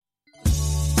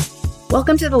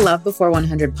Welcome to the Love Before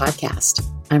 100 podcast.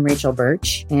 I'm Rachel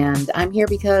Birch, and I'm here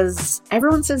because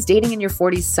everyone says dating in your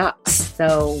 40s sucks.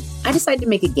 So I decided to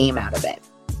make a game out of it.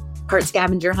 Part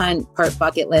scavenger hunt, part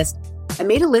bucket list. I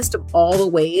made a list of all the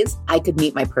ways I could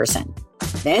meet my person.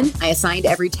 Then I assigned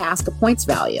every task a points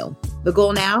value. The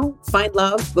goal now, find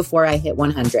love before I hit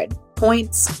 100.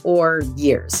 Points or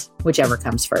years, whichever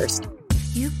comes first.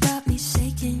 You got me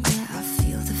shaking, yeah, I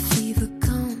feel the fever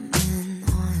coming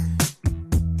on.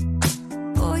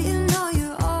 Oh, you know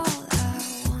you're all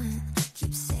I want.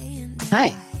 Keep saying that.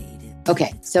 Hi.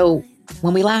 Okay, so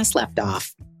when we last left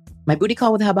off, my booty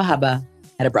call with Hubba Hubba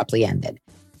had abruptly ended.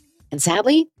 And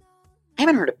sadly, I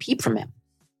haven't heard a peep from him.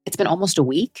 It's been almost a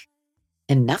week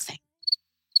and nothing.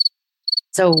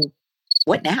 So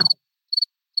what now?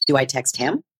 Do I text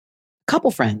him? A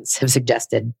couple friends have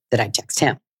suggested that I text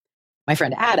him. My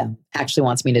friend Adam actually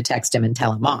wants me to text him and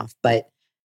tell him off, but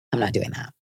I'm not doing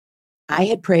that. I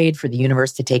had prayed for the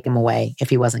universe to take him away if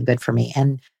he wasn't good for me.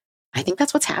 And I think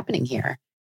that's what's happening here.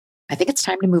 I think it's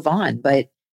time to move on, but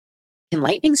can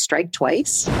lightning strike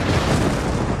twice?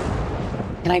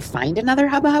 Can I find another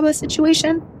Hubba Hubba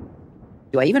situation?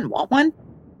 Do I even want one?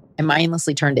 I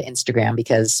mindlessly turned to Instagram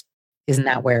because isn't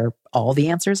that where all the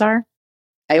answers are?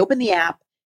 I open the app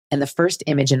and the first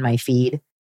image in my feed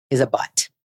is a butt,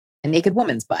 a naked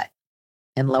woman's butt.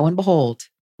 And lo and behold,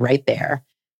 right there,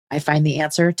 I find the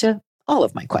answer to all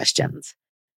of my questions.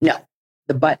 No,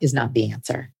 the butt is not the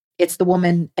answer. It's the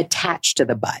woman attached to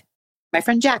the butt. My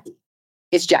friend Jackie.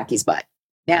 It's Jackie's butt.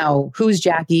 Now, who's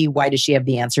Jackie? Why does she have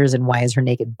the answers? And why is her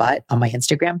naked butt on my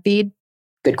Instagram feed?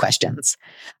 Good questions.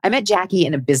 I met Jackie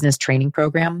in a business training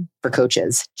program for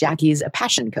coaches. Jackie's a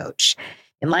passion coach.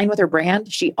 In line with her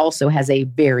brand, she also has a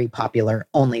very popular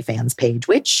OnlyFans page,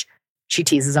 which she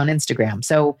teases on Instagram.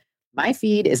 So my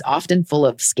feed is often full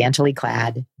of scantily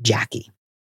clad Jackie.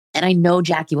 And I know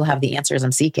Jackie will have the answers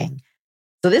I'm seeking.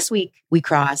 So this week, we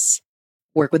cross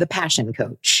work with a passion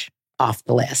coach off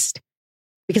the list.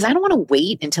 Because I don't want to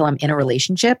wait until I'm in a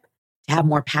relationship to have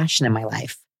more passion in my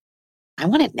life. I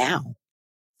want it now.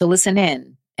 So listen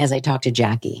in as I talk to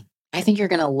Jackie. I think you're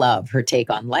going to love her take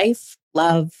on life,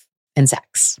 love, and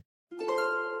sex.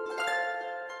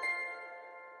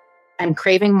 I'm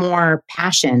craving more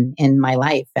passion in my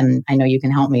life, and I know you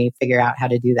can help me figure out how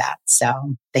to do that.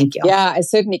 So thank you. Yeah, I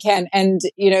certainly can. And,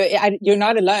 you're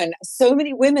not alone. So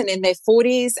many women in their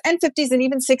 40s and 50s and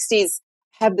even 60s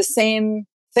have the same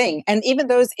thing. And even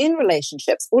those in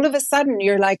relationships, all of a sudden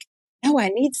you're like, no, I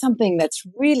need something that's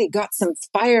really got some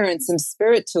fire and some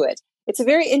spirit to it. It's a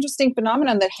very interesting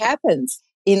phenomenon that happens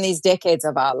in these decades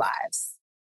of our lives.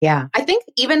 Yeah. I think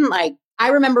even I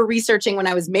remember researching when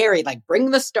I was married, bring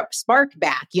the spark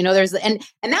back, and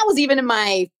that was even in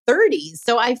my 30s.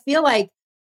 So I feel like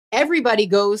everybody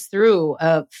goes through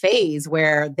a phase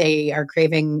where they are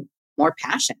craving more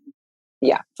passion.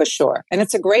 Yeah, for sure. And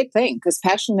it's a great thing because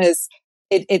passion is,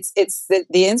 it's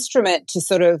the instrument to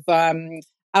sort of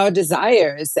our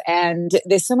desires. And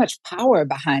there's so much power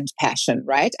behind passion,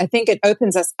 right? I think it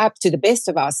opens us up to the best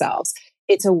of ourselves.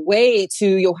 It's a way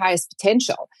to your highest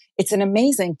potential. It's an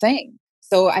amazing thing.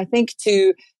 So I think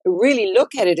to really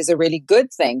look at it as a really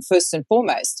good thing, first and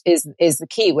foremost, is the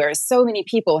key. Whereas so many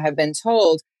people have been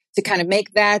told to kind of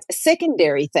make that a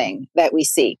secondary thing that we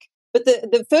seek. But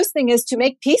the first thing is to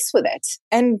make peace with it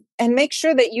and make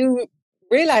sure that you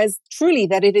realize truly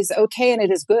that it is okay and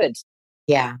it is good.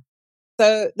 Yeah.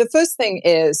 So the first thing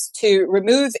is to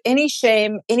remove any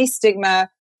shame, any stigma,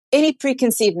 any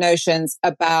preconceived notions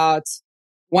about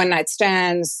one-night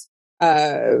stands,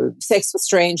 sex with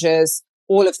strangers,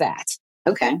 all of that.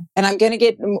 Okay. And I'm going to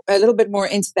get a little bit more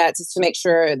into that just to make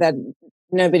sure that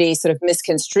nobody sort of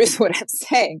misconstrues what I'm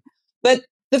saying. But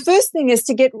the first thing is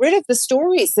to get rid of the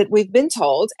stories that we've been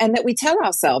told and that we tell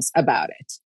ourselves about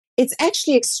it. It's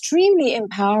actually extremely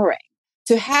empowering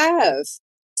to have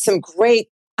some great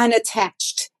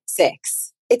unattached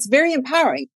sex. It's very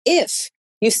empowering if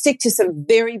you stick to some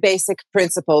very basic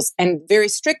principles and very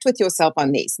strict with yourself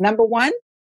on these. Number one,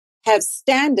 have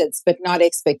standards but not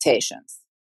expectations.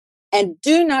 And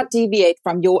do not deviate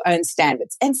from your own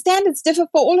standards. And standards differ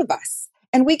for all of us.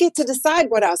 And we get to decide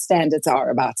what our standards are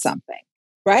about something,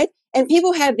 right? And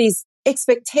people have these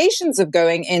expectations of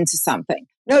going into something.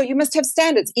 No, you must have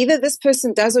standards. Either this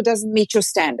person does or doesn't meet your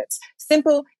standards.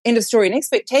 Simple, end of story. An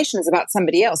expectation is about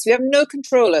somebody else. You have no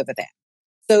control over them.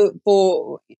 So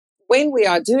for when we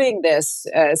are doing this,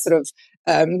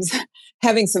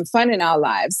 having some fun in our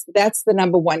lives, that's the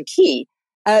number one key.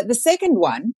 The second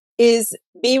one is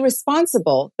be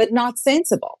responsible, but not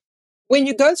sensible. When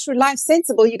you go through life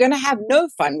sensible, you're going to have no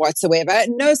fun whatsoever,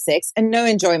 no sex, and no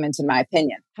enjoyment, in my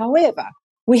opinion. However,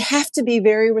 We have to be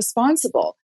very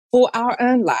responsible for our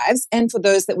own lives and for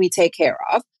those that we take care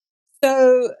of.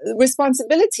 So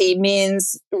responsibility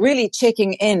means really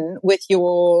checking in with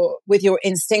your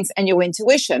instincts and your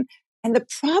intuition. And the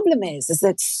problem is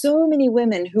that so many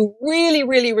women who really,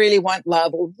 really, really want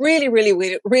love or really, really,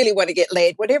 really, really want to get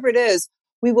laid, whatever it is,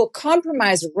 we will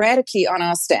compromise radically on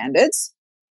our standards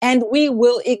and we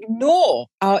will ignore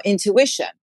our intuition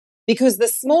because the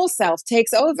small self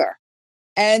takes over.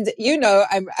 And, you know,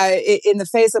 in the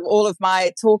face of all of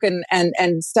my talk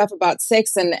and stuff about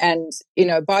sex and, you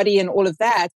know, body and all of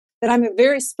that, that I'm a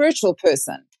very spiritual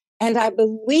person. And I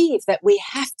believe that we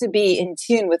have to be in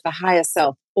tune with the higher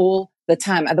self all the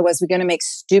time. Otherwise, we're going to make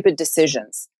stupid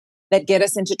decisions that get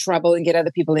us into trouble and get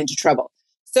other people into trouble.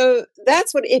 So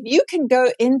that's what, if you can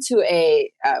go into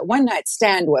a one night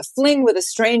stand or a fling with a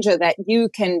stranger that you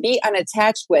can be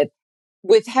unattached with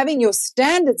having your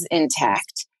standards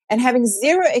intact, and having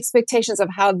zero expectations of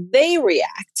how they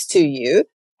react to you,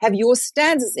 have your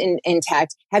standards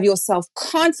intact, have your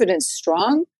self-confidence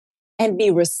strong, and be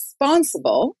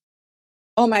responsible,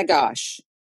 oh my gosh,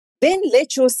 then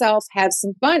let yourself have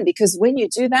some fun. Because when you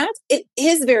do that, it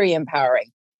is very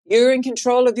empowering. You're in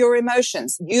control of your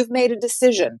emotions. You've made a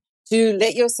decision to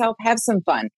let yourself have some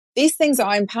fun. These things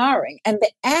are empowering. And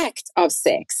the act of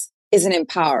sex is an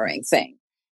empowering thing,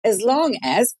 as long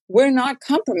as we're not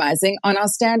compromising on our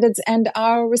standards and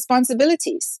our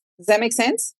responsibilities. Does that make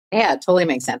sense? Yeah, it totally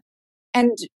makes sense.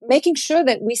 And making sure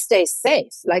that we stay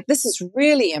safe. Like, this is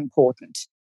really important.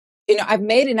 You know, I've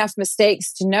made enough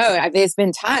mistakes to know. There's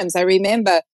been times I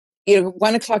remember,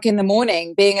 1:00 in the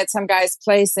morning being at some guy's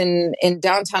place in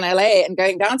downtown LA and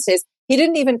going downstairs. He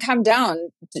didn't even come down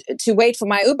to wait for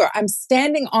my Uber. I'm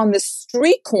standing on the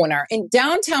street corner in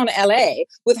downtown LA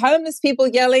with homeless people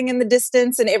yelling in the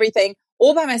distance and everything,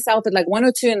 all by myself at like 1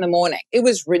 or 2 in the morning. It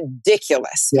was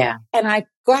ridiculous. Yeah. And I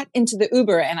got into the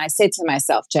Uber and I said to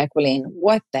myself, Jacqueline,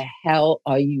 what the hell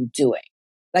are you doing?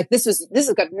 Like, this has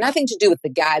got nothing to do with the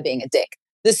guy being a dick.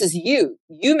 This is you.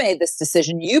 You made this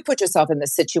decision. You put yourself in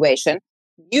this situation.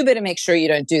 You better make sure you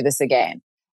don't do this again.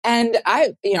 And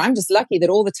I'm just lucky that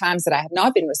all the times that I have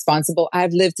not been responsible,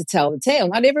 I've lived to tell the tale.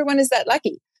 Not everyone is that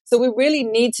lucky. So we really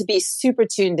need to be super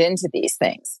tuned into these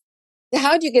things.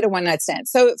 How do you get a one night stand?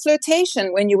 So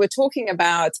flirtation, when you were talking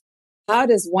about how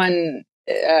does one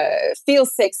feel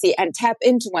sexy and tap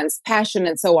into one's passion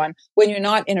and so on when you're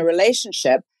not in a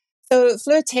relationship. So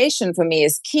flirtation for me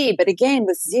is key, but again,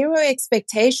 with zero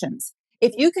expectations.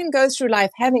 If you can go through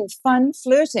life having fun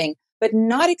flirting, but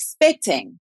not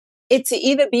expecting it to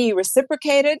either be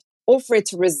reciprocated or for it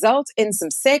to result in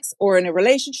some sex or in a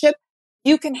relationship,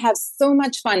 you can have so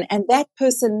much fun. And that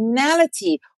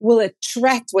personality will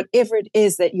attract whatever it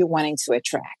is that you're wanting to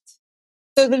attract.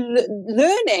 So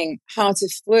learning how to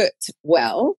flirt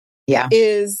well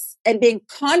is, and being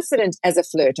confident as a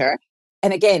flirter.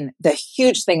 And again, the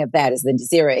huge thing of that is the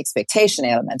zero expectation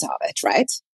element of it, right?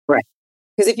 Right.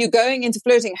 Because if you're going into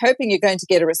flirting, hoping you're going to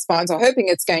get a response or hoping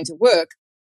it's going to work,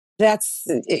 that's,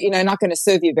 not going to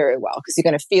serve you very well because you're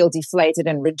going to feel deflated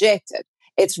and rejected.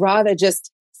 It's rather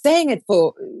just saying it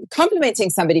for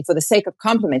complimenting somebody for the sake of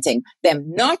complimenting them,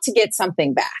 not to get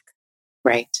something back.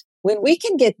 Right. When we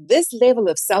can get this level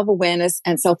of self-awareness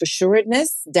and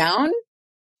self-assuredness down,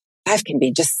 life can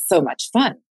be just so much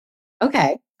fun.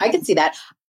 Okay. I can see that.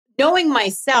 Knowing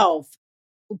myself,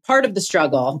 part of the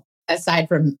struggle, aside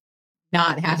from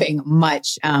not having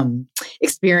much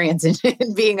experience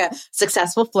in being a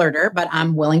successful flirter, but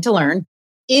I'm willing to learn,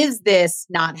 is this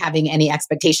not having any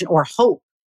expectation or hope.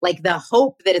 Like, the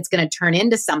hope that it's going to turn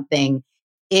into something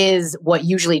is what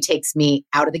usually takes me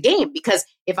out of the game. Because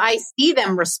if I see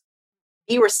them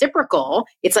be reciprocal,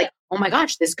 it's like, oh my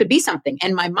gosh, this could be something.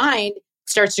 And my mind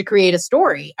starts to create a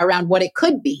story around what it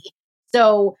could be.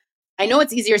 So I know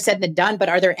it's easier said than done, but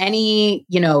are there any,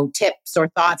 tips or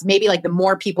thoughts? Maybe like the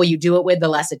more people you do it with, the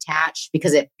less attached,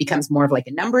 because it becomes more of like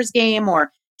a numbers game. Or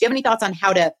do you have any thoughts on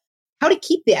how to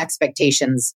keep the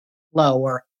expectations low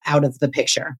or out of the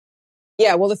picture?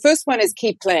 Yeah, well, the first one is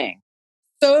keep playing.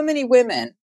 So many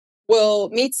women will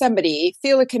meet somebody,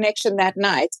 feel a connection that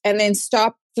night, and then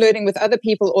stop flirting with other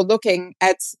people or looking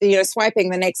at, swiping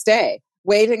the next day,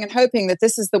 waiting and hoping that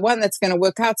this is the one that's going to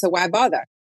work out. So why bother?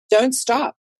 Don't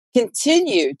stop.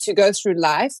 Continue to go through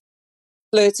life,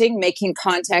 flirting, making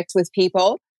contact with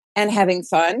people and having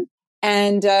fun.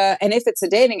 And if it's a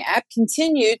dating app,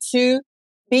 continue to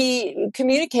be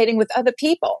communicating with other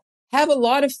people. Have a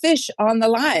lot of fish on the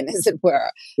line, as it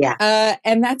were. Yeah.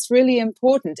 And that's really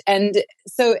important. And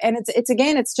so, and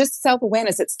it's just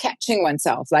self-awareness. It's catching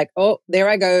oneself like, oh, there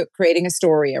I go, creating a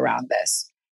story around this.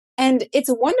 And it's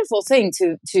a wonderful thing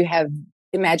to have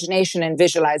imagination and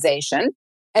visualization,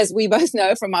 as we both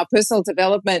know from our personal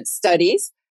development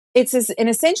studies. It's an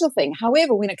essential thing.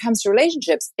 However, when it comes to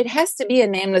relationships, it has to be a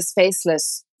nameless,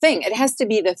 faceless thing. It has to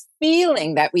be the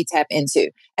feeling that we tap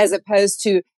into as opposed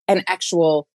to an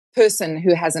actual person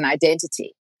who has an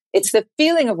identity. It's the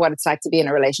feeling of what it's like to be in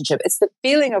a relationship. It's the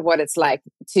feeling of what it's like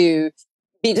to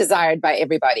be desired by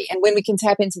everybody. And when we can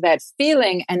tap into that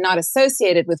feeling and not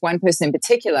associate it with one person in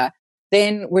particular,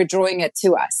 then we're drawing it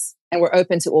to us and we're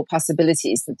open to all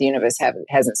possibilities that the universe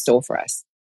has in store for us.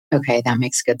 Okay, that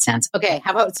makes good sense. Okay,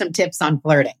 how about some tips on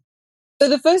flirting? So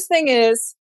the first thing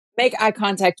is make eye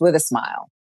contact with a smile.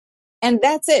 And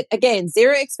that's it. Again,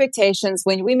 zero expectations.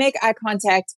 When we make eye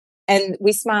contact and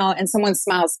we smile and someone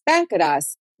smiles back at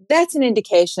us, that's an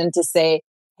indication to say,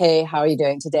 hey, how are you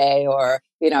doing today? Or,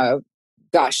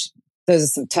 gosh, those are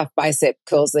some tough bicep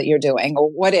curls that you're doing or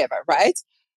whatever, right?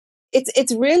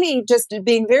 It's really just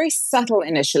being very subtle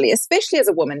initially, especially as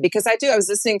a woman, because I was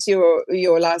listening to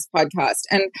your last podcast,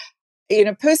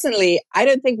 and personally, I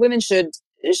don't think women should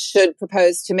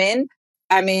propose to men.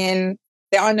 I mean,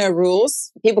 there are no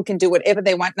rules. People can do whatever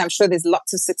they want, and I'm sure there's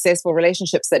lots of successful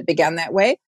relationships that began that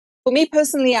way. For me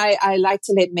personally, I like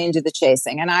to let men do the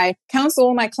chasing, and I counsel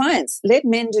all my clients, let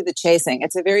men do the chasing.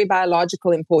 It's a very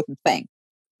biological, important thing.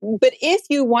 But if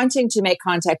you're wanting to make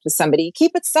contact with somebody,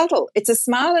 keep it subtle. It's a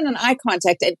smile and an eye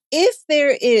contact. And if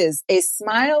there is a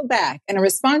smile back and a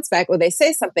response back, or they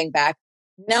say something back,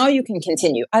 now you can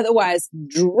continue. Otherwise,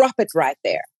 drop it right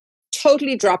there.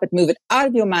 Totally drop it, move it out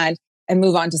of your mind and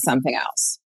move on to something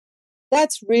else.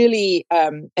 That's really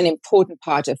an important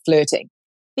part of flirting.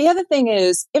 The other thing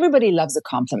is everybody loves a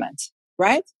compliment,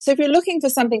 right? So if you're looking for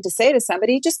something to say to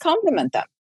somebody, just compliment them.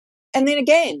 And then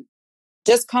again,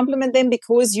 just compliment them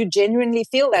because you genuinely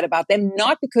feel that about them,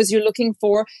 not because you're looking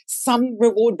for some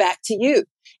reward back to you.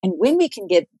 And when we can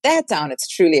get that down, it's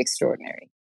truly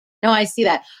extraordinary. No, I see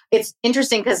that. It's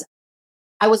interesting because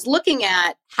I was looking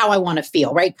at how I want to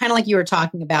feel, right? Kind of like you were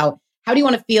talking about, how do you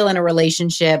want to feel in a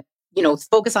relationship?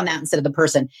 Focus on that instead of the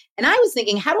person. And I was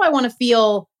thinking, how do I want to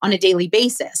feel on a daily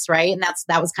basis, right? And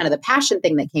that was kind of the passion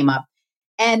thing that came up.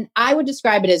 And I would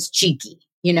describe it as cheeky.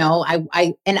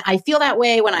 I feel that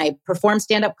way when I perform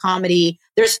stand-up comedy.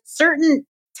 There's certain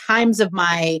times of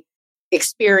my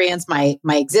experience, my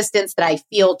existence, that I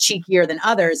feel cheekier than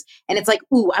others. And it's like,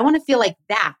 ooh, I want to feel like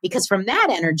that, because from that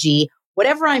energy,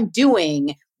 whatever I'm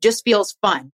doing just feels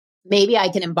fun. Maybe I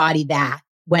can embody that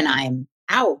when I'm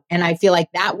out. And I feel like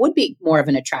that would be more of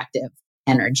an attractive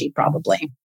energy,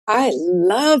 probably. I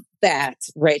love that,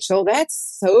 Rachel.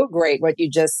 That's so great what you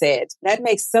just said. That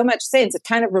makes so much sense. It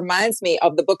kind of reminds me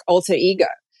of the book Alter Ego.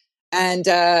 And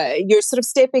you're sort of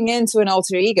stepping into an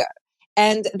alter ego.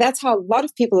 And that's how a lot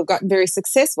of people have gotten very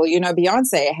successful.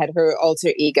 Beyonce had her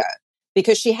alter ego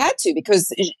because she had to,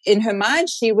 because in her mind,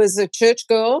 she was a church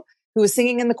girl who was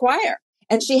singing in the choir.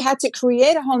 And she had to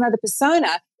create a whole nother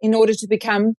persona in order to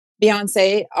become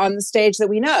Beyonce on the stage that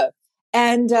we know.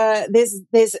 And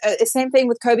there's a same thing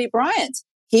with Kobe Bryant.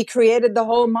 He created the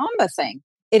whole Mamba thing.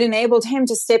 It enabled him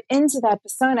to step into that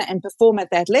persona and perform at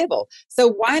that level. So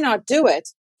why not do it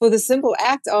for the simple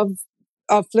act of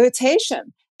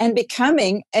flirtation and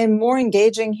becoming a more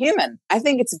engaging human? I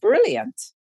think it's brilliant.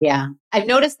 Yeah. I've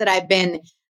noticed that I've been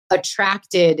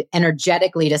attracted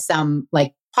energetically to some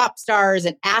like pop stars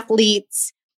and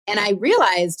athletes. And I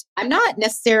realized I'm not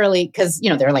necessarily, because,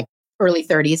 they're like early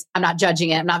 30s. I'm not judging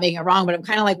it. I'm not making it wrong, but I'm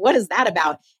kind of like, what is that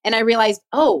about? And I realized,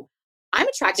 oh, I'm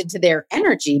attracted to their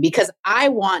energy because I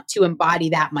want to embody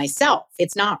that myself.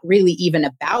 It's not really even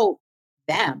about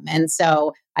them. And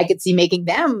so I could see making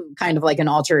them kind of like an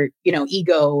alter,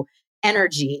 ego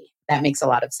energy. That makes a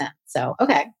lot of sense. So,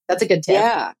 okay, that's a good tip.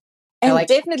 Yeah. And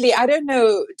definitely, I don't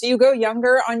know, do you go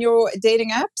younger on your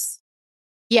dating apps?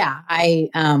 Yeah, I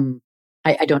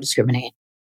don't discriminate.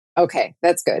 Okay,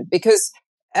 that's good. Because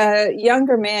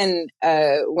younger men,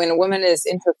 when a woman is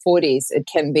in her 40s, it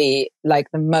can be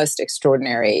like the most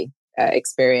extraordinary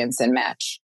experience and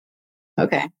match.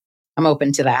 Okay, I'm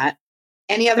open to that.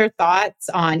 Any other thoughts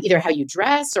on either how you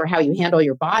dress or how you handle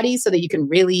your body so that you can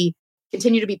really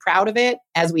continue to be proud of it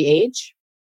as we age?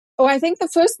 Oh, I think the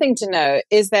first thing to know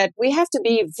is that we have to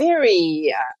be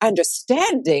very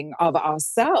understanding of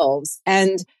ourselves,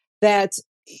 and that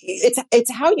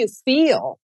it's how you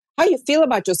feel. How you feel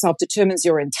about yourself determines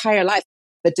your entire life.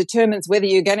 That determines whether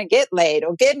you're going to get laid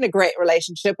or get in a great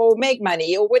relationship or make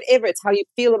money or whatever. It's how you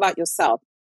feel about yourself.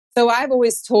 So I've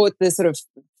always taught the sort of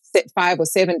 5 or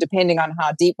 7, depending on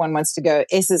how deep one wants to go,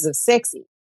 S's of sexy.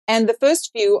 And the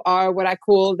first few are what I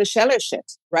call the shallow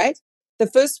shit, right? The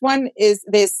first one is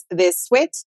there's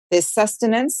sweat, there's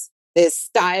sustenance, there's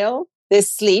style, there's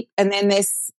sleep, and then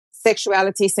there's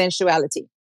sexuality, sensuality.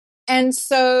 And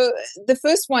so the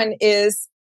first one is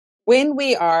when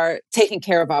we are taking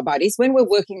care of our bodies, when we're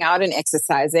working out and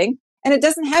exercising, and it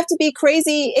doesn't have to be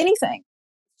crazy anything.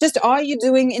 Just are you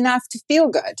doing enough to feel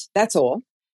good? That's all.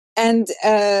 And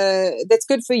that's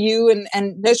good for you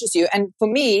and nurtures you. And for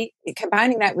me,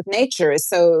 combining that with nature is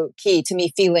so key to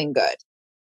me feeling good.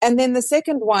 And then the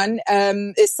second one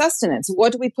is sustenance.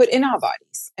 What do we put in our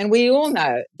bodies? And we all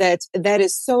know that that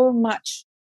is so much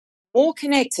more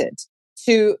connected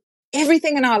to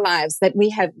everything in our lives that we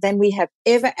have than we have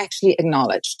ever actually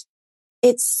acknowledged.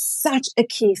 It's such a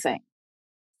key thing.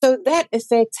 So that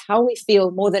affects how we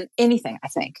feel more than anything, I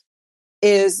think,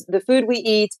 is the food we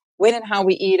eat, when and how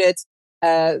we eat it,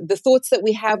 the thoughts that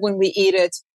we have when we eat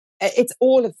it. It's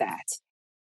all of that.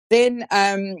 Then,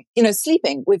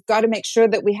 sleeping. We've got to make sure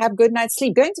that we have good night's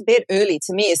sleep. Going to bed early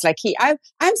to me is like key.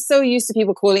 I'm so used to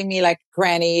people calling me like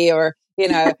granny or,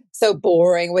 so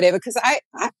boring, whatever, because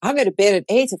I'll go to bed at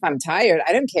 8 if I'm tired.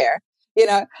 I don't care,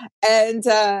 and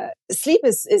sleep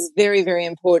is very, very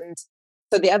important.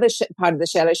 So the other part of the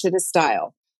shallow shit is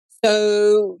style.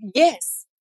 So yes,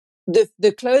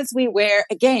 the clothes we wear,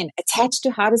 again, attached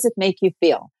to how does it make you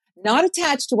feel? Not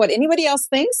attached to what anybody else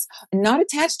thinks, not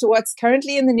attached to what's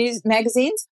currently in the news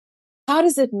magazines. How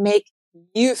does it make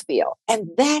you feel? And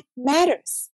that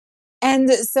matters.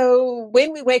 And so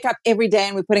when we wake up every day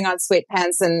and we're putting on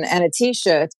sweatpants and a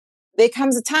t-shirt, there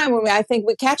comes a time when I think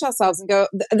we catch ourselves and go,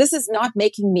 this is not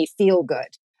making me feel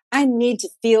good. I need to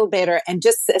feel better. And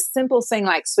just a simple thing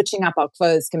like switching up our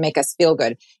clothes can make us feel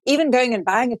good. Even going and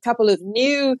buying a couple of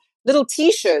new little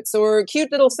t-shirts or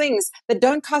cute little things that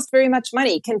don't cost very much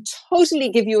money can totally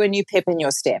give you a new pep in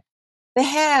your step. The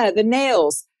hair, the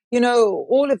nails,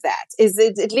 all of that is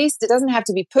it, at least it doesn't have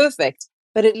to be perfect,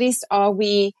 but at least are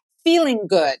we feeling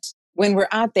good when we're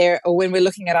out there or when we're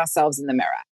looking at ourselves in the mirror?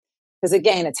 Because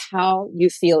again, it's how you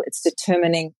feel. It's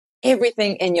determining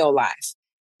everything in your life.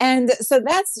 And so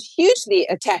that's hugely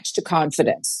attached to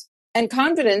confidence. And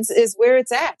confidence is where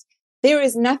it's at. There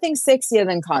is nothing sexier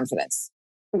than confidence.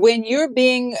 When you're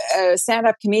being a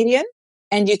stand-up comedian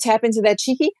and you tap into that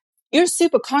cheeky, you're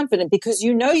super confident because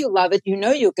you know you love it, you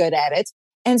know you're good at it.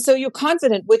 And so you're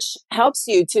confident, which helps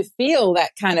you to feel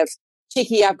that kind of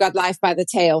cheeky, I've got life by the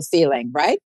tail feeling,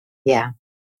 right? Yeah.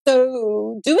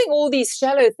 So doing all these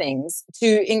shallow things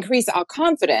to increase our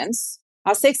confidence,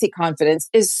 our sexy confidence,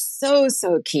 is so,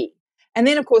 so key. And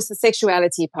then, of course, the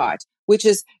sexuality part, which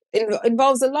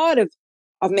involves a lot of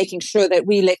making sure that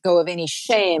we let go of any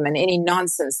shame and any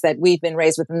nonsense that we've been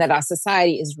raised with and that our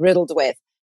society is riddled with.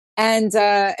 And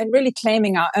really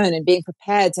claiming our own and being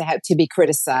prepared to be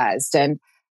criticized and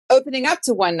opening up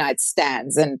to one night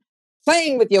stands and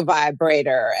playing with your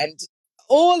vibrator and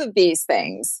all of these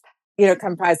things,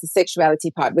 comprise the sexuality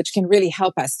part, which can really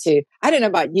help us to, I don't know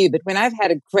about you, but when I've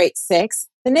had a great sex,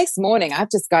 the next morning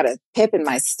I've just got a pep in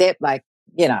my step, like,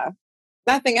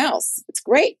 nothing else. It's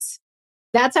great.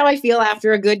 That's how I feel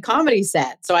after a good comedy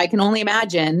set. So I can only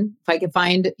imagine if I could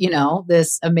find,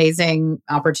 this amazing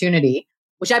opportunity,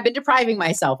 which I've been depriving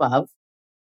myself of.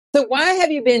 So why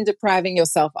have you been depriving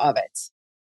yourself of it?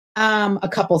 A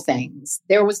couple things.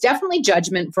 There was definitely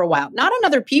judgment for a while, not on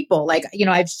other people. Like,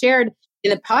 I've shared in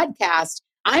the podcast,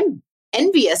 I'm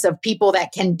envious of people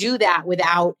that can do that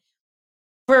without,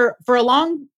 for a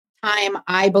long time,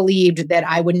 I believed that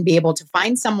I wouldn't be able to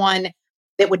find someone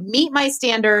that would meet my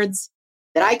standards,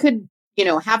 that I could,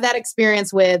 have that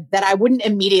experience with, that I wouldn't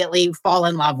immediately fall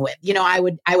in love with, I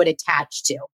would attach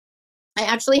to. I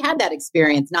actually had that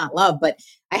experience, not love, but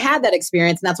I had that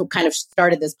experience. And that's what kind of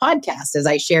started this podcast, as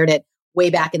I shared it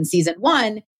way back in season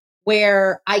 1,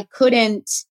 where I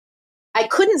couldn't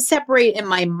separate in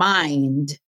my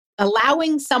mind,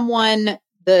 allowing someone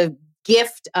the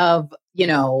gift of,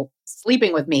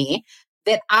 sleeping with me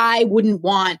that I wouldn't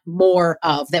want more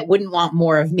of, that wouldn't want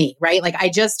more of me, right? Like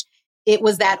it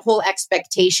was that whole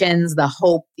expectations, the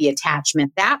hope, the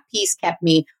attachment, that piece kept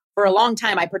me for a long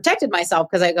time. I protected myself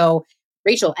because I go,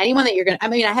 Rachel, anyone that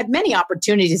I had many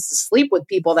opportunities to sleep with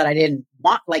people that I didn't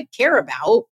care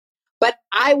about, but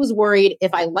I was worried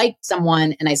if I liked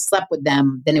someone and I slept with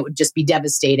them, then it would just be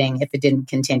devastating if it didn't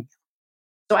continue.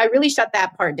 So I really shut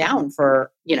that part down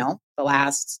for,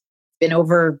 been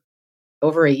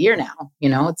over a year now,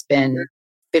 it's been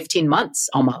 15 months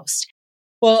almost.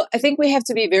 Well, I think we have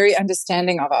to be very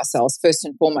understanding of ourselves first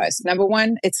and foremost. Number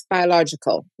one, it's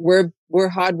biological. We're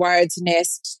hardwired to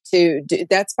nest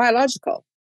that's biological.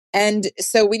 And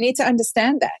so we need to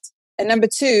understand that. And number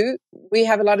two, we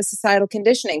have a lot of societal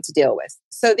conditioning to deal with.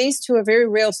 So these two are very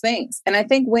real things. And I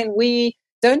think when we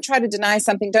don't try to deny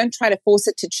something, don't try to force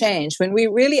it to change, when we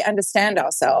really understand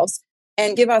ourselves,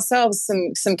 and give ourselves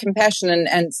some compassion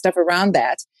and stuff around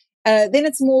that, then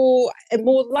it's more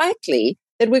likely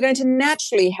that we're going to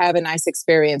naturally have a nice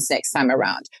experience next time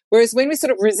around. Whereas when we're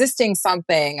sort of resisting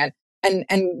something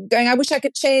and going, I wish I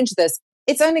could change this,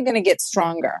 it's only going to get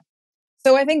stronger.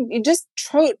 So I think you just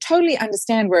totally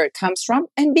understand where it comes from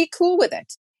and be cool with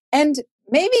it. And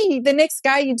maybe the next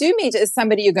guy you do meet is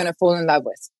somebody you're going to fall in love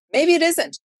with. Maybe it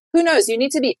isn't. Who knows? You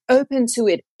need to be open to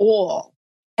it all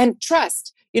and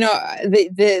trust.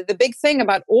 The big thing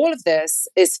about all of this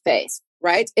is faith,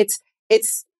 right?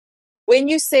 It's when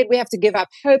you said we have to give up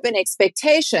hope and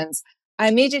expectations, I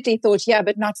immediately thought, yeah,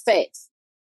 but not faith.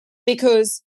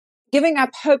 Because giving up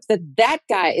hope that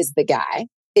guy is the guy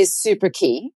is super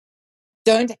key.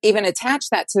 Don't even attach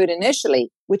that to it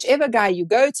initially. Whichever guy you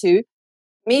go to,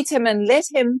 meet him and let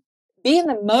him be in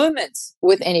the moment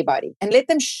with anybody and let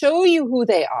them show you who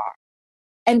they are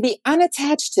and be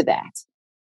unattached to that.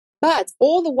 But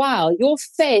all the while, your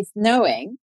faith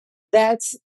knowing that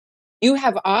you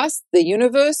have asked the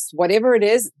universe, whatever it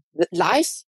is,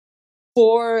 life,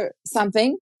 for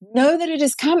something, know that it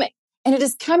is coming and it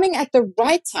is coming at the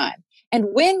right time. And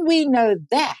when we know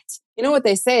that, you know what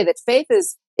they say, that faith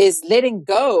is letting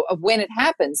go of when it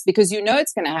happens because you know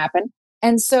it's going to happen.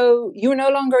 And so you're no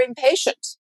longer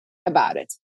impatient about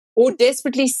it or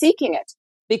desperately seeking it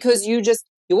because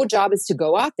your job is to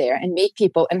go out there and meet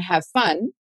people and have fun.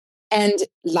 And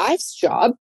life's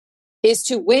job is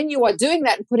to, when you are doing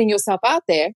that and putting yourself out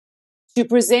there, to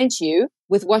present you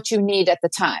with what you need at the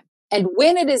time. And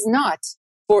when it is not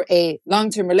for a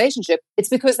long-term relationship, it's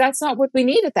because that's not what we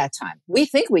need at that time. We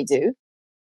think we do,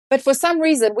 but for some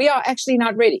reason, we are actually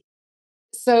not ready.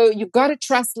 So you've got to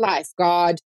trust life,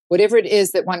 God, whatever it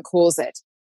is that one calls it,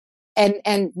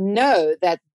 and know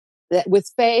that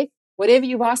with faith, whatever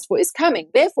you've asked for is coming.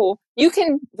 Therefore, you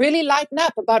can really lighten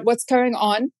up about what's going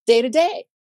on day to day.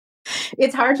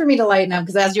 It's hard for me to lighten up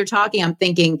because as you're talking, I'm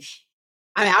thinking,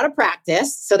 I'm out of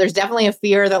practice. So there's definitely a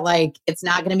fear that like, it's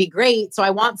not going to be great. So I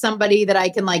want somebody that I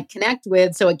can like connect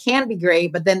with so it can be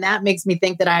great. But then that makes me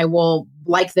think that I will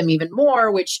like them even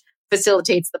more, which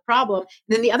facilitates the problem.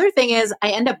 And then the other thing is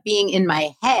I end up being in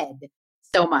my head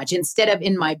so much instead of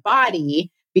in my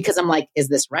body because I'm like, is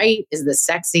this right? Is this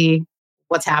sexy?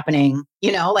 What's happening?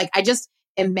 Like I just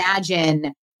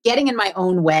imagine getting in my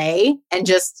own way and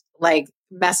just like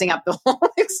messing up the whole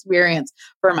experience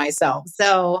for myself.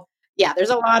 So yeah, there's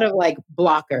a lot of like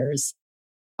blockers.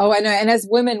 Oh, I know. And as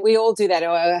women, we all do that.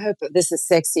 Oh, I hope this is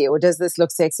sexy, or does this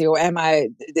look sexy, or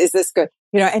is this good?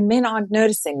 And men aren't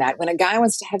noticing that. When a guy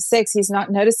wants to have sex, he's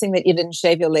not noticing that you didn't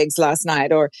shave your legs last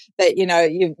night, or that,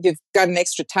 you've got an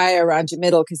extra tire around your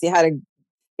middle because you had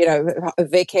a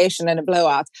vacation and a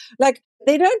blowout. Like,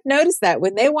 they don't notice that.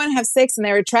 When they want to have sex and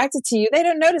they're attracted to you, they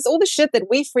don't notice all the shit that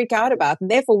we freak out about.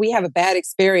 And therefore we have a bad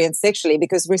experience sexually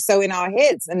because we're so in our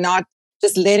heads and not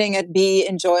just letting it be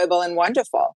enjoyable and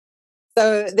wonderful.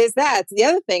 So there's that. The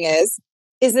other thing is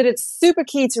that it's super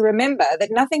key to remember that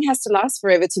nothing has to last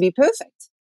forever to be perfect.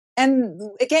 And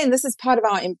again, this is part of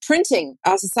our imprinting,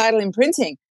 our societal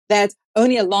imprinting, that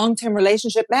only a long-term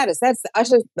relationship matters. That's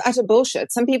utter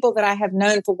bullshit. Some people that I have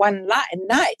known for one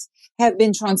night have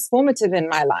been transformative in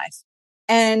my life.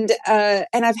 And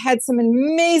I've had some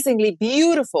amazingly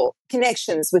beautiful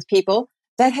connections with people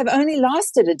that have only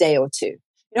lasted a day or two.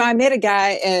 I met a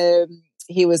guy,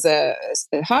 he was a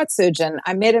heart surgeon.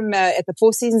 I met him at the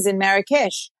Four Seasons in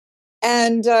Marrakesh.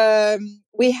 And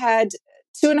we had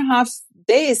 2.5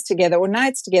 days together or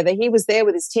nights together. He was there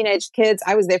with his teenage kids.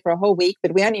 I was there for a whole week,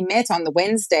 but we only met on the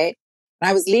Wednesday. And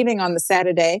I was leaving on the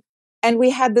Saturday. And we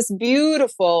had this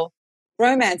beautiful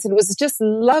romance. And it was just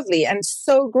lovely and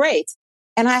so great.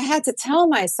 And I had to tell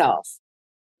myself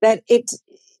that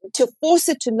to force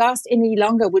it to last any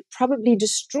longer would probably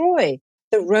destroy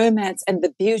the romance and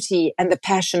the beauty and the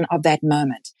passion of that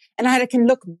moment. And I can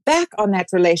look back on that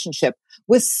relationship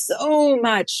with so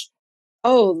much,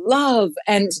 love.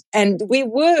 And we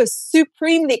were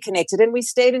supremely connected and we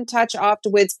stayed in touch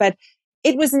afterwards, but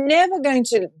it was never going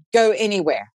to go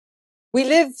anywhere. We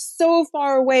live so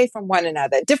far away from one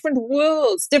another, different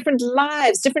worlds, different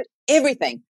lives, different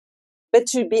everything. But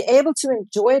to be able to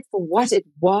enjoy it for what it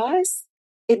was,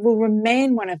 it will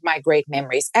remain one of my great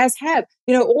memories, as have,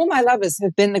 all my lovers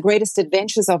have been the greatest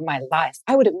adventures of my life.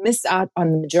 I would have missed out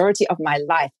on the majority of my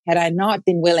life had I not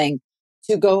been willing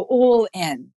to go all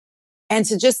in and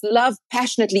to just love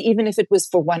passionately, even if it was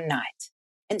for one night.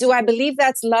 And do I believe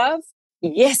that's love?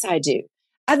 Yes, I do.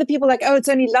 Other people are like, it's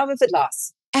only love if it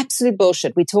lasts. Absolute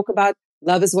bullshit. We talk about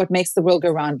love is what makes the world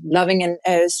go round, loving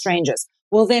strangers.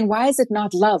 Well, then why is it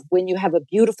not love when you have a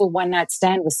beautiful one-night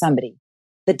stand with somebody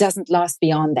that doesn't last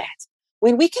beyond that?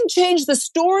 when we can change the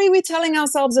story we're telling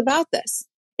ourselves about this,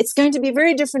 it's going to be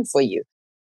very different for you.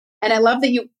 And I love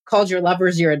that you called your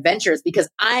lovers your adventures, because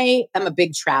I am a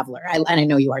big traveler. And I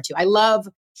know you are too. I love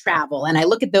travel and I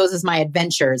look at those as my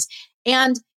adventures.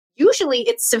 And usually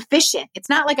it's sufficient. It's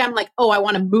not like I'm like, oh, I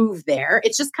want to move there.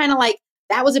 It's just kind of like,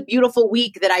 that was a beautiful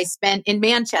week that I spent in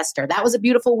Manchester. That was a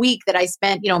beautiful week that I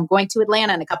spent, I'm going to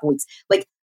Atlanta in a couple weeks. Like,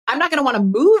 I'm not going to want to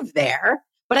move there,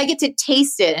 but I get to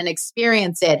taste it and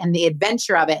experience it and the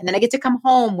adventure of it. And then I get to come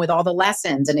home with all the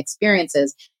lessons and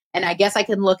experiences. And I guess I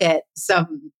can look at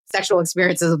some sexual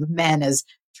experiences with men as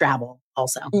travel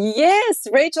also. Yes,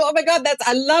 Rachel. Oh my God,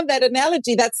 I love that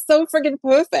analogy. That's so friggin'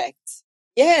 perfect.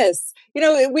 Yes.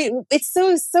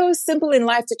 It's so simple in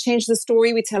life to change the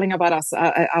story we're telling about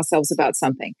ourselves about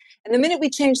something. And the minute we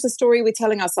change the story we're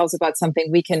telling ourselves about something,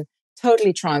 we can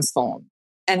totally transform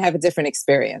and have a different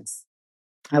experience.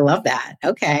 I love that.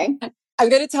 Okay. I'm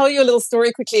going to tell you a little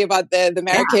story quickly about the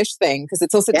Marrakesh thing, because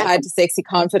it's also tied to sexy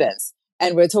confidence.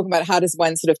 And we're talking about how does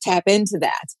one sort of tap into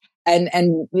that and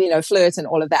flirt and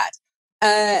all of that.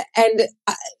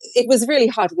 It was really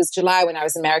hot. It was July when I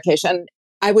was in Marrakesh, and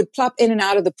I would plop in and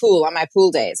out of the pool on my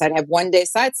pool days. I'd have one day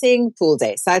sightseeing, pool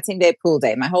day, sightseeing day, pool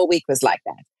day. My whole week was like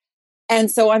that. And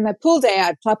so on my pool day,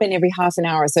 I'd plop in every half an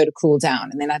hour or so to cool down.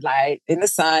 And then I'd lie in the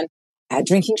sun,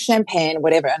 drinking champagne,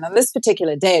 whatever. And on this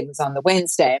particular day, it was on the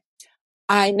Wednesday,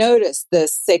 I noticed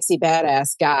this sexy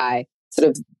badass guy sort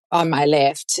of on my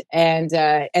left, and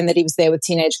that he was there with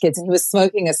teenage kids, and he was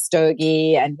smoking a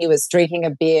stogie, and he was drinking a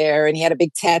beer, and he had a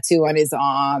big tattoo on his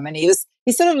arm, and he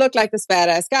sort of looked like this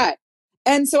badass guy.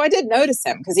 And so I did notice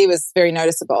him because he was very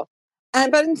noticeable,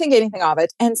 but I didn't think anything of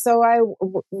it. And so I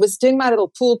was doing my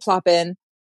little pool plop in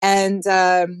and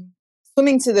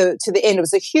swimming to the end. It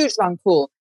was a huge long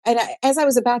pool, and as I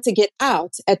was about to get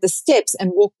out at the steps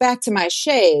and walk back to my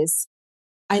chaise,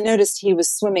 I noticed he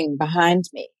was swimming behind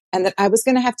me, and that I was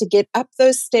going to have to get up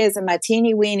those stairs in my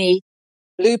teeny weeny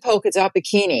blue polka dot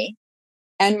bikini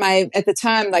and my, at the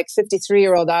time, like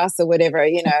 53-year-old ass or whatever,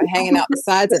 hanging out the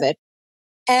sides of it.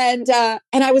 And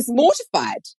I was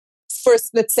mortified for a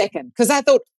split second, because I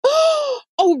thought,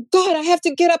 oh God, I have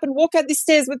to get up and walk out these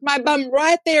stairs with my bum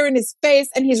right there in his face,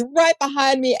 and he's right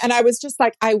behind me. And I was just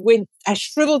like, I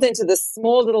shriveled into this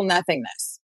small little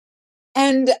nothingness.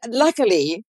 And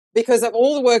luckily, because of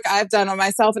all the work I've done on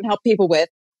myself and helped people with,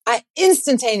 I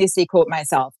instantaneously caught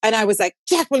myself. And I was like,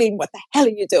 Jacqueline, what the hell are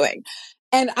you doing?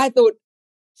 And I thought,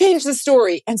 change the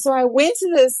story. And so I went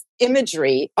to this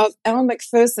imagery of Elle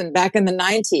Macpherson back in the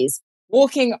 90s,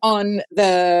 walking on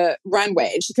the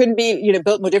runway. She couldn't be,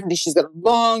 built more differently. She's got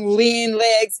long, lean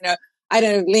legs, I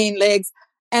don't know, lean legs.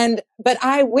 But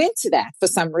I went to that for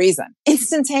some reason,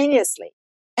 instantaneously.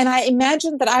 And I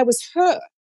imagined that I was her.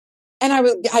 And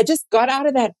I just got out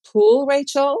of that pool,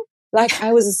 Rachel, like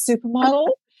I was a supermodel.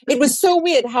 It was so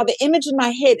weird how the image in my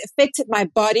head affected my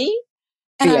body.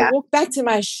 And I walked back to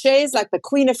my chaise like the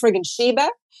Queen of friggin' Sheba.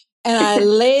 And I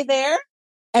lay there.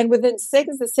 And within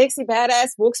seconds, the sexy badass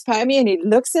walks by me and he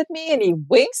looks at me and he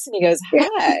winks and he goes,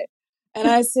 hi. And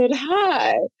I said,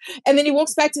 hi. And then he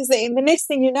walks back to his thing. And the next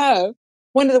thing you know,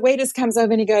 one of the waiters comes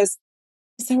over and he goes,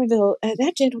 Miss Somerville,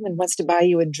 that gentleman wants to buy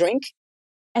you a drink.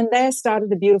 And there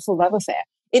started a beautiful love affair.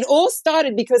 It all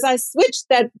started because I switched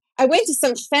that. I went to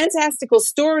some fantastical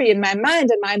story in my mind,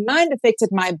 and my mind affected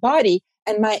my body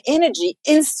and my energy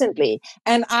instantly.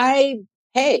 And I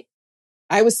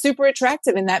was super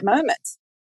attractive in that moment.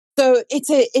 So it's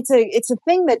a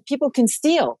thing that people can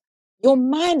steal. Your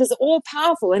mind is all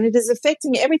powerful and it is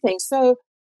affecting everything. So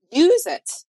use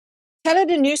it. Tell it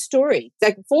a new story.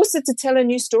 Like, force it to tell a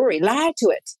new story. Lie to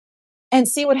it and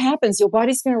see what happens. Your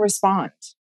body's going to respond.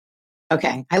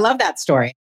 Okay. I love that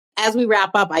story. As we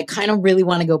wrap up, I kind of really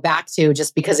want to go back to,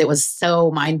 just because it was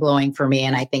so mind-blowing for me,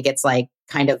 and I think it's like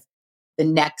kind of the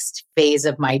next phase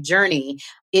of my journey,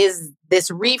 is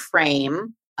this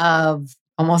reframe of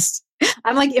almost,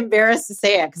 I'm like embarrassed to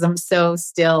say it because I'm so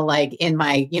still like in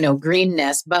my,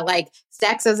 greenness, but like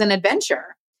sex as an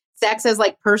adventure, sex as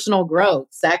like personal growth,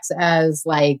 sex as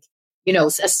like, a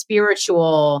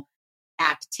spiritual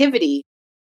activity.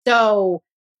 So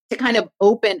to kind of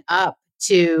open up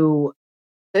to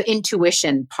the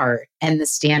intuition part and the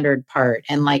standard part,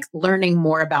 and like learning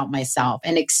more about myself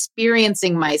and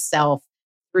experiencing myself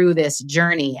through this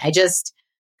journey. I just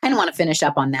kind of want to finish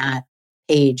up on that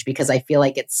page because I feel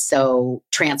like it's so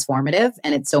transformative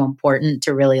and it's so important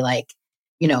to really like,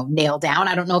 nail down.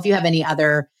 I don't know if you have any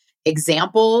other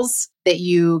examples that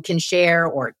you can share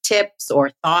or tips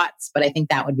or thoughts, but I think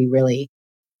that would be really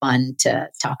fun to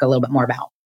talk a little bit more about.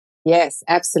 Yes,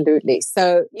 absolutely.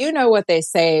 So you know what they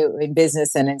say in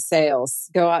business and in sales,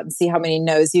 go out and see how many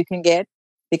no's you can get.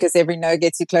 because every no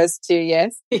gets you closer to a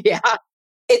yes. Yeah.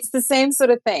 It's the same sort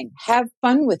of thing. Have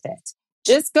fun with it.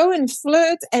 Just go and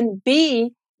flirt and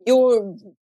be your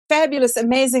fabulous,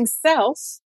 amazing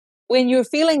self when you're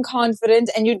feeling confident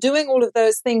and you're doing all of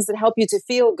those things that help you to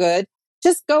feel good.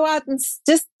 Just go out and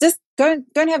just go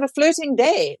and have a flirting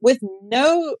day with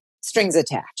no strings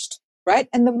attached, right?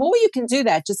 And the more you can do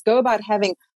that, just go about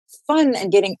having fun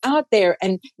and getting out there,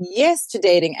 and yes to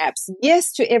dating apps,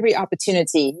 yes to every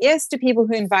opportunity, yes to people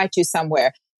who invite you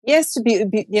somewhere, yes to be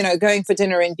going for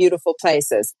dinner in beautiful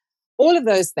places. All of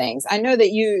those things. I know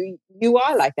that you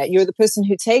are like that. You're the person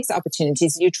who takes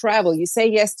opportunities, you travel, you say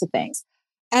yes to things.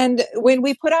 And when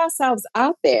we put ourselves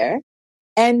out there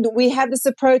and we have this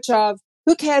approach of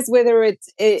who cares whether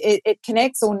it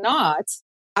connects or not,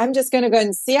 I'm just going to go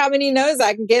and see how many no's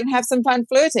I can get and have some fun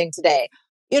flirting today.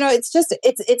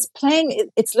 It's playing,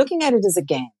 it's looking at it as a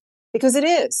game, because it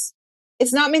is.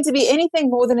 It's not meant to be anything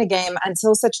more than a game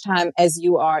until such time as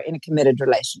you are in a committed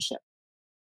relationship.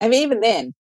 I mean, even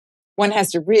then, one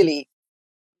has to really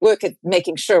work at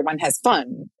making sure one has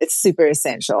fun. It's super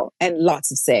essential, and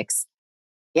lots of sex.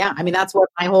 Yeah. I mean, that's what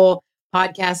my whole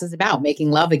podcast is about,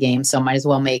 making love a game. So might as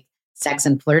well make sex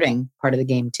and flirting part of the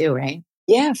game too, right?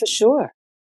 Yeah, for sure.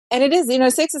 And it is,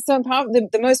 sex is so powerful.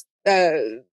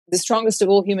 The strongest of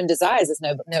all human desires, as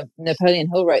Napoleon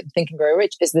Hill wrote in Think and Grow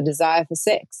Rich, is the desire for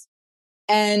sex.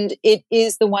 And it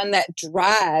is the one that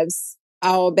drives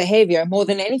our behavior more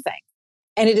than anything.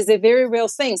 And it is a very real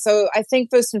thing. So I think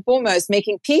first and foremost,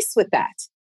 making peace with that,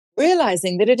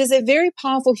 realizing that it is a very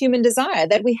powerful human desire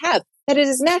that we have, that it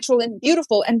is natural and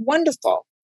beautiful and wonderful,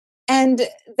 and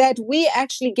that we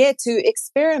actually get to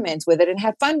experiment with it and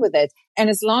have fun with it. And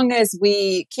as long as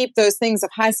we keep those things of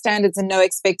high standards and no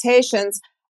expectations,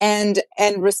 and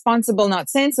responsible, not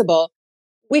sensible,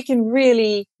 we can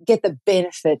really get the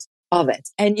benefit of it.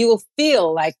 And you will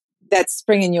feel like that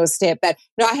spring in your step. I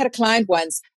had a client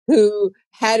once who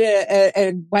had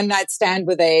a one night stand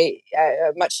with a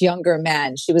much younger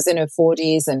man. She was in her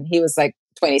 40s and he was like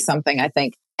 20 something, I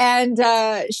think. And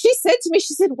she said to me,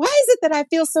 why is it that I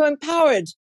feel so empowered?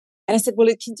 And I said, well,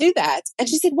 it can do that. And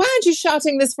she said, why aren't you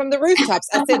shouting this from the rooftops?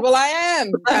 I said, well, I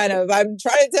am I'm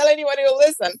trying to tell anyone who will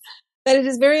listen that it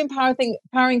is a very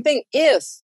empowering thing if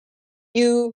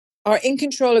you are in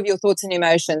control of your thoughts and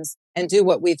emotions and do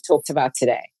what we've talked about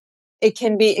today. It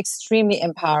can be extremely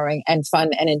empowering and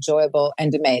fun and enjoyable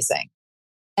and amazing.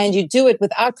 And you do it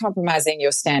without compromising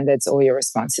your standards or your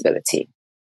responsibility.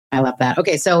 I love that.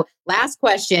 Okay. So last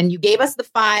question, you gave us the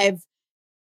 5,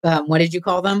 what did you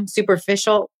call them?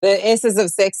 Superficial? The S's of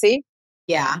sexy.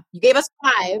 Yeah. You gave us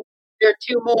 5. There are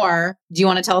 2 more. Do you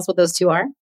want to tell us what those 2 are?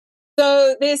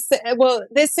 So there's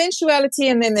sensuality,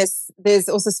 and then there's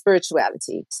also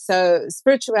spirituality. So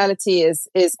spirituality is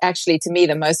actually, to me,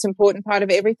 the most important part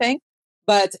of everything,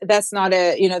 but that's not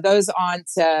those aren't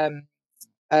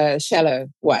shallow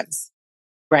ones.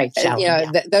 Right.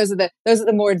 Shallow, those are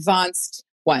the more advanced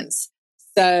ones.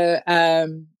 So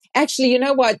actually, you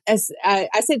know what? As I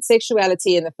said,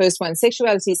 sexuality in the first one.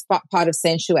 Sexuality is part of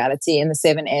sensuality in the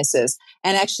 7 S's,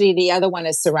 and actually the other one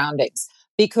is surroundings,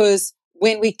 because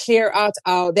when we clear out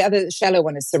the other shallow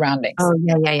one is surroundings. Oh,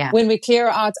 yeah. When we clear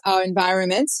out our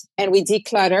environment and we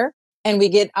declutter and we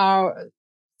get our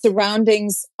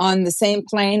surroundings on the same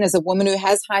plane as a woman who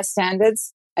has high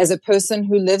standards, as a person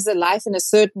who lives a life in a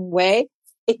certain way,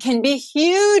 it can be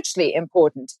hugely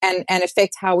important and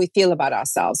affect how we feel about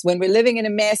ourselves. When we're living in a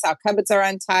mess, our cupboards are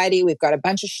untidy, we've got a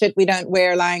bunch of shit we don't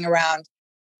wear lying around.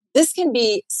 This can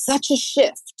be such a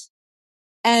shift.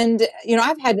 And,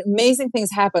 I've had amazing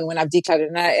things happen when I've decluttered,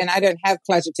 and I don't have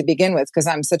clutter to begin with because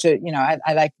I'm such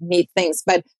I like neat things,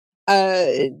 but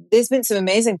there's been some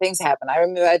amazing things happen. I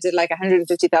remember I did like a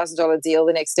 $150,000 deal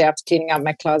the next day after cleaning out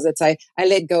my closets. I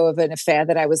let go of an affair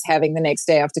that I was having the next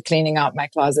day after cleaning out my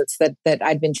closets that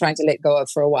I'd been trying to let go of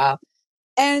for a while.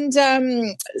 And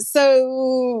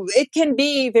so it can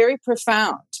be very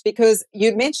profound, because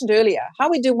you mentioned earlier,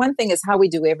 how we do one thing is how we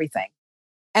do everything.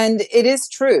 And it is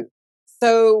true.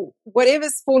 So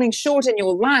whatever's falling short in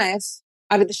your life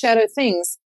out of the shadow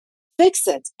things, fix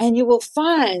it, and you will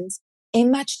find a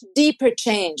much deeper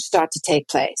change start to take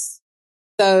place.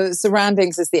 So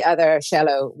surroundings is the other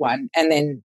shallow one. And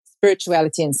then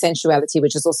spirituality and sensuality,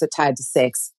 which is also tied to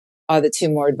sex, are the 2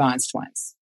 more advanced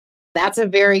ones. That's a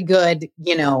very good,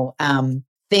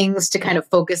 things to kind of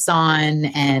focus on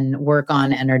and work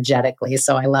on energetically.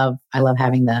 So I love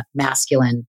having the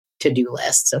masculine to-do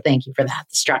list. So thank you for that,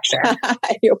 the structure.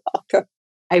 You're welcome.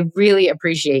 I really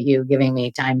appreciate you giving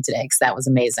me time today, because that was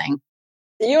amazing.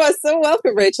 You are so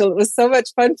welcome, Rachel. It was so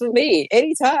much fun for me.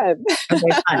 Anytime.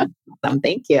 Okay, fun. Awesome.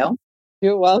 Thank you.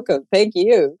 You're welcome. Thank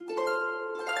you.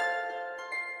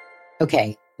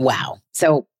 Okay, wow.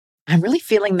 So I'm really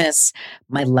feeling this.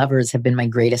 My lovers have been my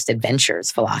greatest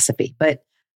adventures philosophy. But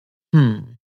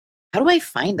how do I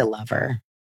find a lover?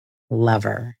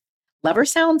 Lover. Lover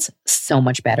sounds so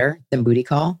much better than booty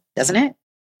call, doesn't it?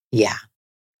 Yeah,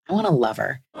 I want a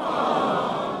lover.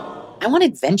 I want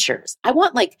adventures. I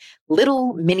want like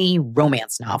little mini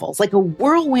romance novels, like a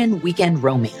whirlwind weekend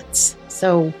romance.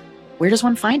 So, where does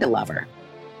one find a lover?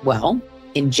 Well,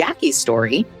 in Jackie's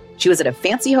story, she was at a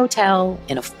fancy hotel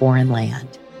in a foreign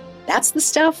land. That's the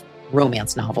stuff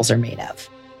romance novels are made of.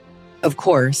 Of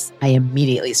course, I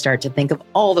immediately start to think of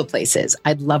all the places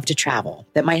I'd love to travel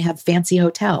that might have fancy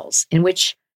hotels in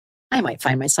which I might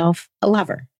find myself a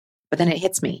lover. But then it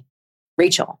hits me.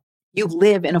 Rachel, you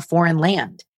live in a foreign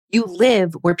land. You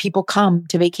live where people come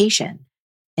to vacation.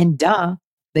 And duh,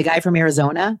 the guy from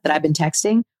Arizona that I've been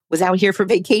texting was out here for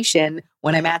vacation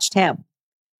when I matched him.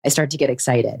 I start to get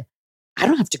excited. I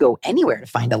don't have to go anywhere to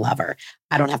find a lover.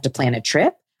 I don't have to plan a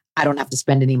trip. I don't have to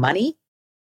spend any money.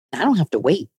 I don't have to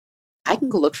wait. I can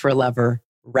go look for a lover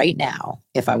right now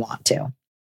if I want to.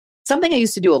 Something I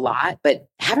used to do a lot, but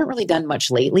haven't really done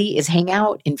much lately, is hang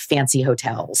out in fancy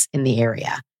hotels in the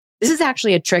area. This is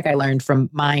actually a trick I learned from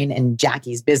mine and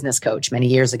Jackie's business coach many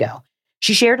years ago.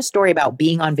 She shared a story about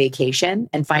being on vacation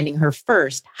and finding her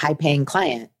first high-paying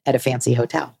client at a fancy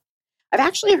hotel. I've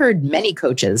actually heard many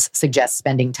coaches suggest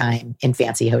spending time in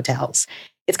fancy hotels.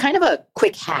 It's kind of a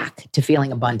quick hack to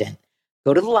feeling abundant.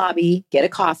 Go to the lobby, get a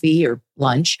coffee or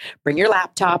lunch, bring your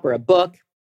laptop or a book,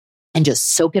 and just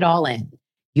soak it all in.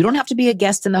 You don't have to be a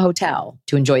guest in the hotel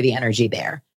to enjoy the energy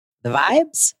there. The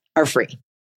vibes are free.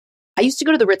 I used to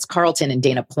go to the Ritz-Carlton in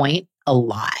Dana Point a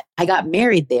lot. I got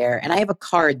married there and I have a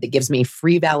card that gives me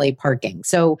free valet parking.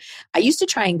 So I used to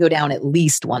try and go down at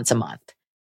least once a month.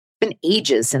 It's been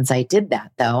ages since I did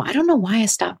that though. I don't know why I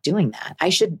stopped doing that. I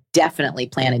should definitely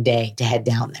plan a day to head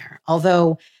down there.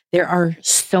 Although there are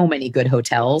so many good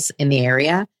hotels in the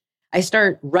area, I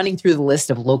start running through the list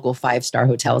of local 5-star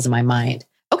hotels in my mind.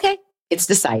 Okay, it's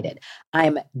decided.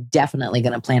 I'm definitely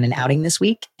going to plan an outing this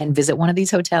week and visit one of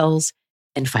these hotels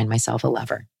and find myself a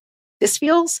lover. This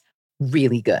feels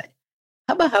really good.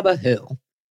 Hubba hubba who.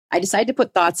 I decide to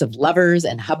put thoughts of lovers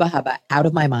and hubba hubba out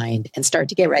of my mind and start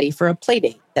to get ready for a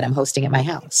playdate that I'm hosting at my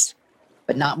house.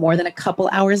 But not more than a couple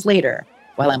hours later,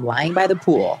 while I'm lying by the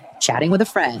pool, chatting with a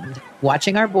friend,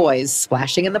 watching our boys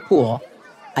splashing in the pool,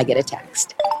 I get a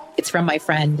text. It's from my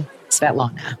friend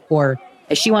Svetlana, or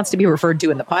as she wants to be referred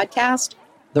to in the podcast,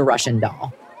 the Russian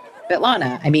doll.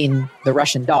 Svetlana, the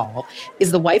Russian doll,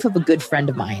 is the wife of a good friend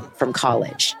of mine from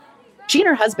college. She and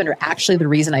her husband are actually the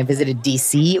reason I visited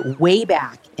DC way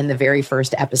back in the very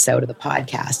first episode of the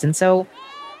podcast. And so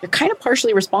they're kind of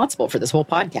partially responsible for this whole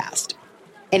podcast.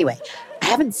 Anyway, I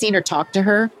haven't seen or talked to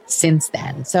her since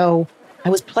then. So I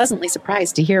was pleasantly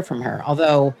surprised to hear from her,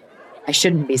 although I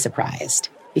shouldn't be surprised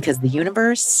because the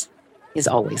universe is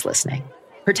always listening.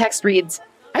 Her text reads,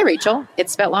 "Hi, Rachel.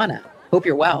 It's Svetlana. Hope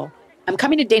you're well. I'm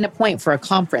coming to Dana Point for a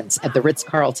conference at the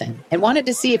Ritz-Carlton and wanted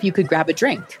to see if you could grab a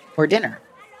drink or dinner.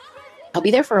 I'll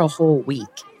be there for a whole week,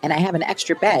 and I have an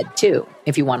extra bed, too,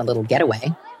 if you want a little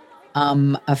getaway.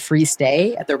 A free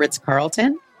stay at the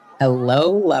Ritz-Carlton?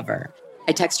 Hello, lover."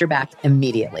 I text her back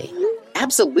immediately.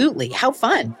 "Absolutely. How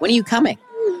fun. When are you coming?"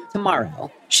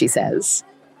 "Tomorrow," she says.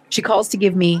 She calls to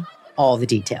give me all the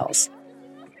details.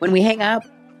 When we hang up,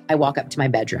 I walk up to my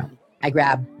bedroom. I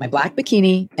grab my black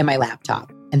bikini and my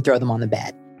laptop and throw them on the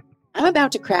bed. I'm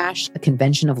about to crash a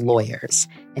convention of lawyers,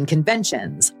 and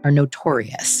conventions are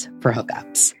notorious for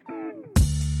hookups.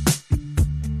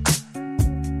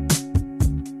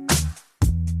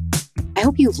 I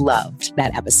hope you loved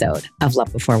that episode of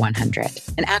Love Before 100.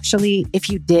 And actually, if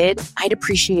you did, I'd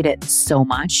appreciate it so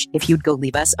much if you'd go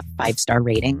leave us a 5-star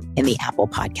rating in the Apple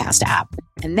Podcast app.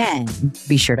 And then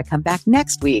be sure to come back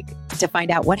next week to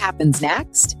find out what happens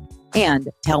next and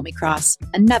to help me cross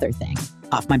another thing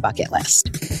off my bucket list.